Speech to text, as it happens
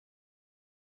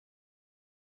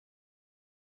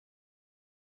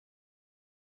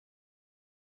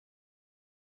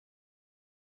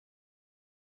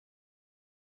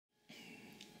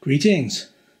Greetings.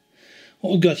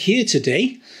 What we've got here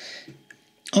today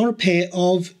are a pair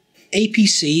of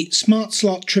APC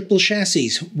SmartSlot triple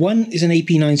chassis. One is an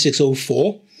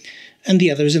AP9604 and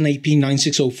the other is an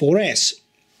AP9604S.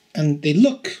 And they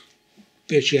look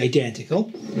virtually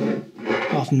identical,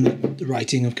 apart from the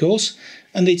writing of course.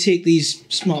 And they take these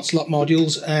SmartSlot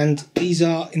modules, and these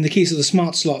are, in the case of the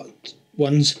SmartSlot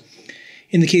ones,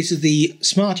 in the case of the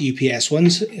Smart UPS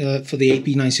ones, for the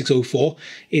AP9604,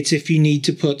 it's if you need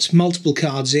to put multiple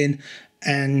cards in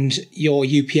and your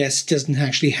UPS doesn't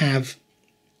actually have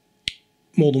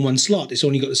more than one slot, it's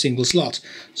only got a single slot,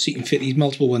 so you can fit these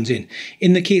multiple ones in.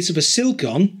 In the case of a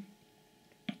Silcon,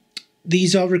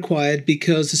 these are required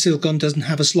because the Silcon doesn't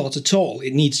have a slot at all.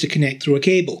 It needs to connect through a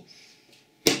cable.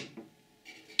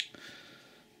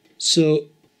 So,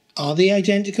 are they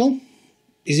identical?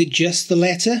 Is it just the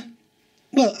letter?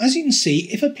 Well, as you can see,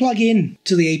 if I plug in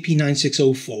to the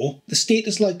AP9604, the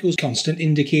status light goes constant,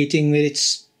 indicating that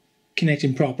it's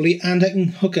connecting properly, and I can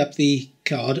hook up the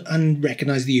card and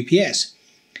recognise the UPS.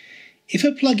 If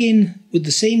I plug in with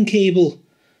the same cable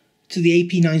to the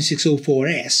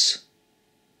AP9604S,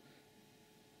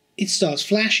 it starts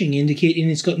flashing, indicating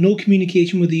it's got no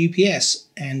communication with the UPS,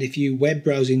 and if you web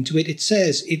browse into it, it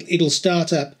says it'll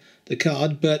start up the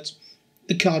card, but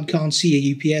the card can't see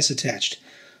a UPS attached.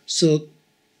 So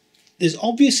there's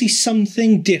obviously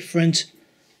something different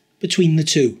between the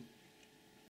two.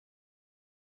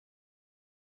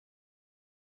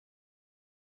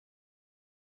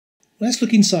 Let's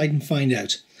look inside and find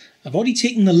out. I've already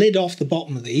taken the lid off the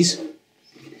bottom of these.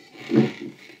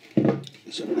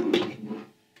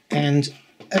 And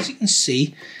as you can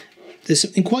see, there's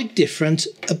something quite different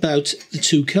about the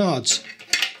two cards.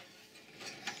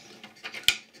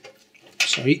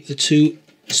 Sorry, the two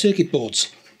circuit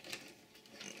boards.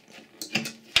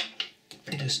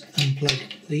 Just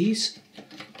unplug these.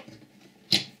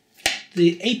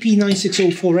 The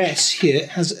AP9604S here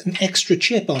has an extra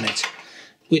chip on it,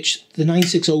 which the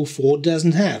 9604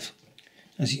 doesn't have.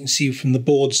 As you can see from the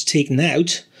boards taken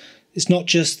out, it's not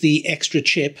just the extra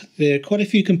chip, there are quite a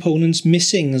few components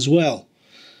missing as well.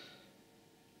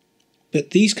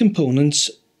 But these components,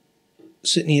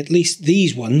 certainly at least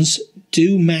these ones,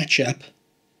 do match up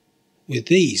with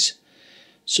these.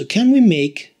 So can we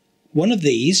make one of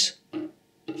these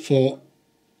for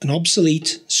an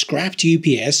obsolete, scrapped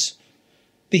UPS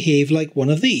behave like one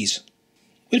of these?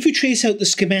 Well, if we trace out the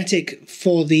schematic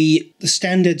for the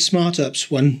standard SmartUps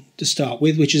one to start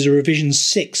with, which is a revision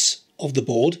 6 of the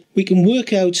board, we can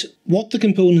work out what the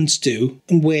components do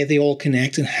and where they all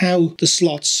connect and how the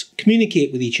slots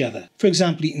communicate with each other. For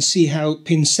example, you can see how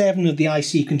pin 7 of the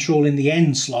IC controlling the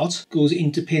end slot goes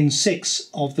into pin 6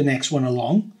 of the next one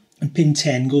along, and pin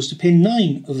 10 goes to pin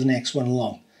 9 of the next one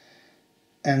along,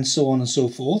 and so on and so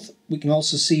forth. We can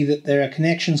also see that there are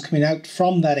connections coming out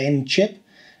from that end chip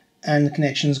and the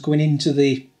connections going into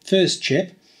the first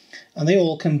chip, and they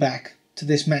all come back to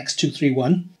this MAX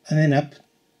 231 and then up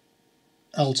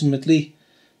ultimately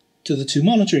to the two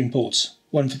monitoring ports,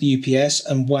 one for the UPS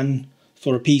and one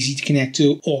for a PC to connect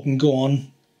to, or can go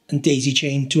on and daisy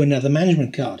chain to another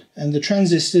management card. And the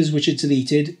transistors which are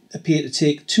deleted appear to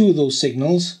take two of those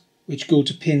signals, which go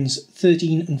to pins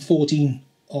 13 and 14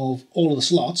 of all of the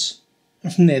slots,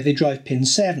 and from there they drive pin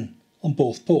 7 on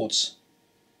both ports.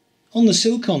 On the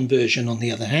Silcon version, on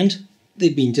the other hand,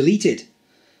 they've been deleted,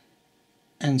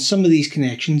 and some of these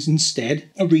connections instead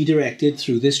are redirected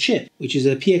through this chip, which is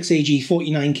a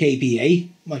PXAG49KBA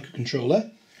microcontroller,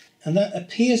 and that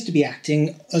appears to be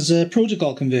acting as a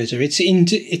protocol converter. It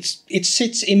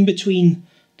sits in between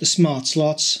the smart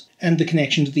slots and the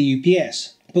connection to the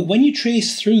UPS. But when you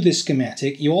trace through this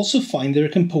schematic, you also find there are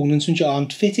components which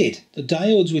aren't fitted. The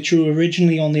diodes which were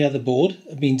originally on the other board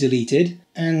have been deleted,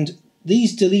 and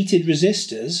these deleted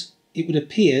resistors, it would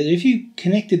appear that if you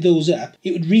connected those up,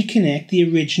 it would reconnect the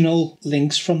original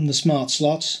links from the smart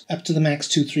slots up to the MAX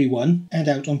 231 and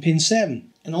out on pin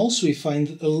 7. And also we find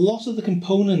that a lot of the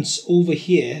components over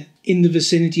here in the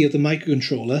vicinity of the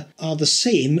microcontroller are the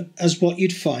same as what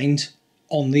you'd find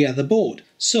on the other board.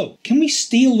 So, can we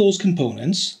steal those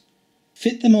components,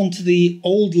 fit them onto the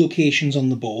old locations on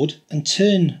the board, and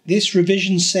turn this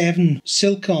revision 7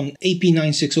 Silcon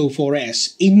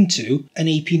AP9604S into an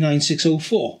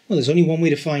AP9604? Well, there's only one way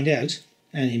to find out,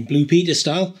 and in Blue Peter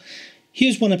style,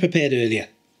 here's one I prepared earlier.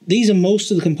 These are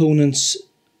most of the components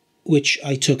which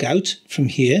I took out from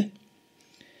here.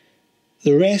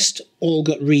 The rest all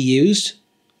got reused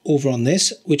over on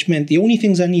this, which meant the only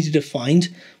things I needed to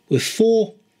find were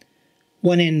 4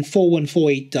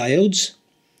 1N4148 diodes,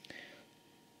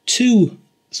 2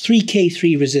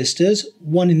 3K3 resistors,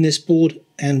 one in this board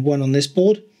and one on this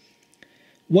board,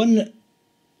 one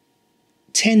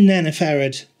 10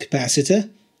 nanofarad capacitor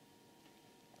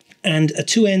and a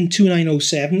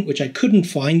 2N2907, which I couldn't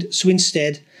find, so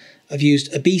instead I've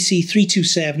used a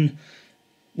BC327,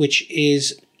 which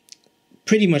is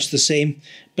pretty much the same,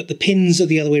 but the pins are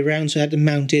the other way around, so I had to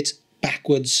mount it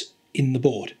backwards in the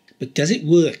board. But does it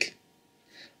work?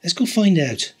 Let's go find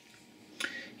out.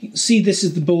 You can see this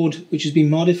is the board which has been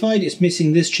modified. It's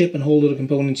missing this chip and a whole lot of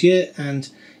components here, and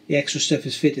the extra stuff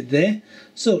is fitted there.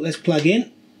 So let's plug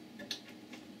in.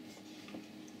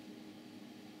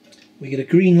 We get a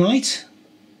green light,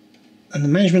 and the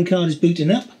management card is booting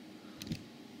up.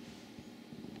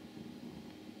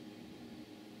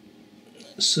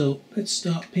 So let's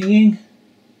start pinging.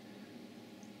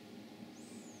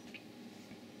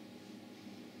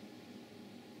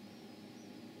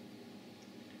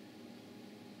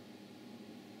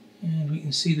 And we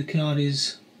can see the card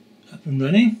is up and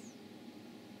running.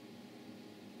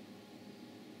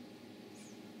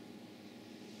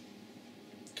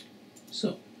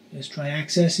 So let's try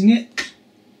accessing it.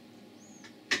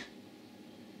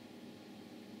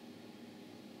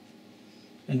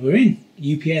 And we're in.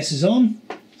 UPS is on.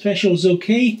 Threshold's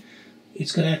okay.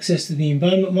 It's got access to the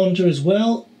environment monitor as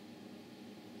well.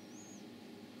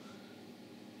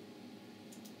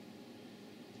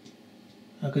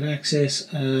 I've got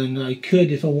access, and I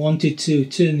could, if I wanted to,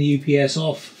 turn the UPS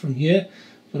off from here,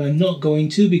 but I'm not going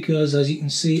to because, as you can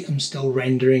see, I'm still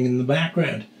rendering in the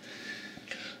background.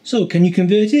 So, can you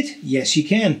convert it? Yes, you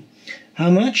can. How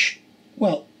much?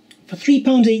 Well, for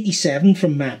 £3.87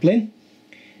 from Maplin,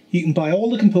 you can buy all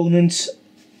the components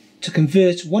to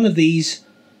convert one of these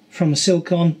from a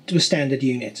Silcon to a standard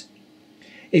unit.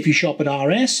 If you shop at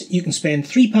RS, you can spend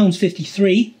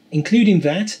 £3.53, including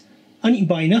VAT, and you can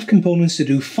buy enough components to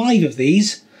do 5 of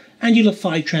these, and you'll have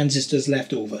 5 transistors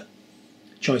left over.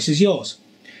 Choice is yours.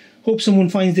 Hope someone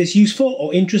finds this useful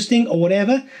or interesting or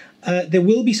whatever. There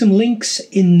will be some links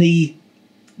in the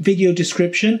video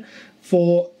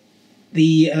for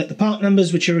the part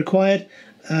numbers which are required.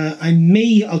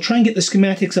 I'll try and get the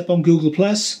schematics up on Google+,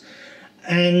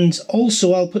 and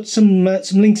also I'll put some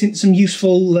links into some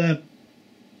useful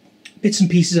bits and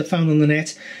pieces I found on the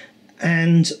net.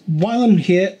 And while I'm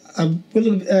here, I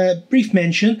will brief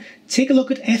mention, take a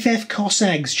look at FF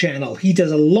Cossag's channel. He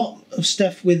does a lot of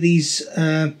stuff with these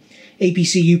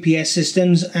APC UPS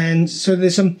systems, and so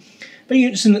there's some very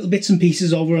interesting little bits and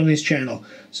pieces over on his channel.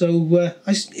 So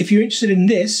if you're interested in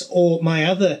this or my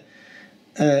other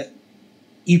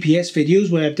UPS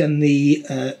videos where I've done the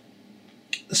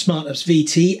SmartUps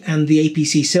VT and the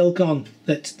APC Silcon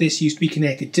that this used to be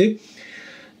connected to,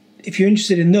 if you're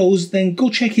interested in those, then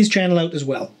go check his channel out as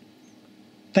well.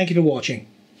 Thank you for watching.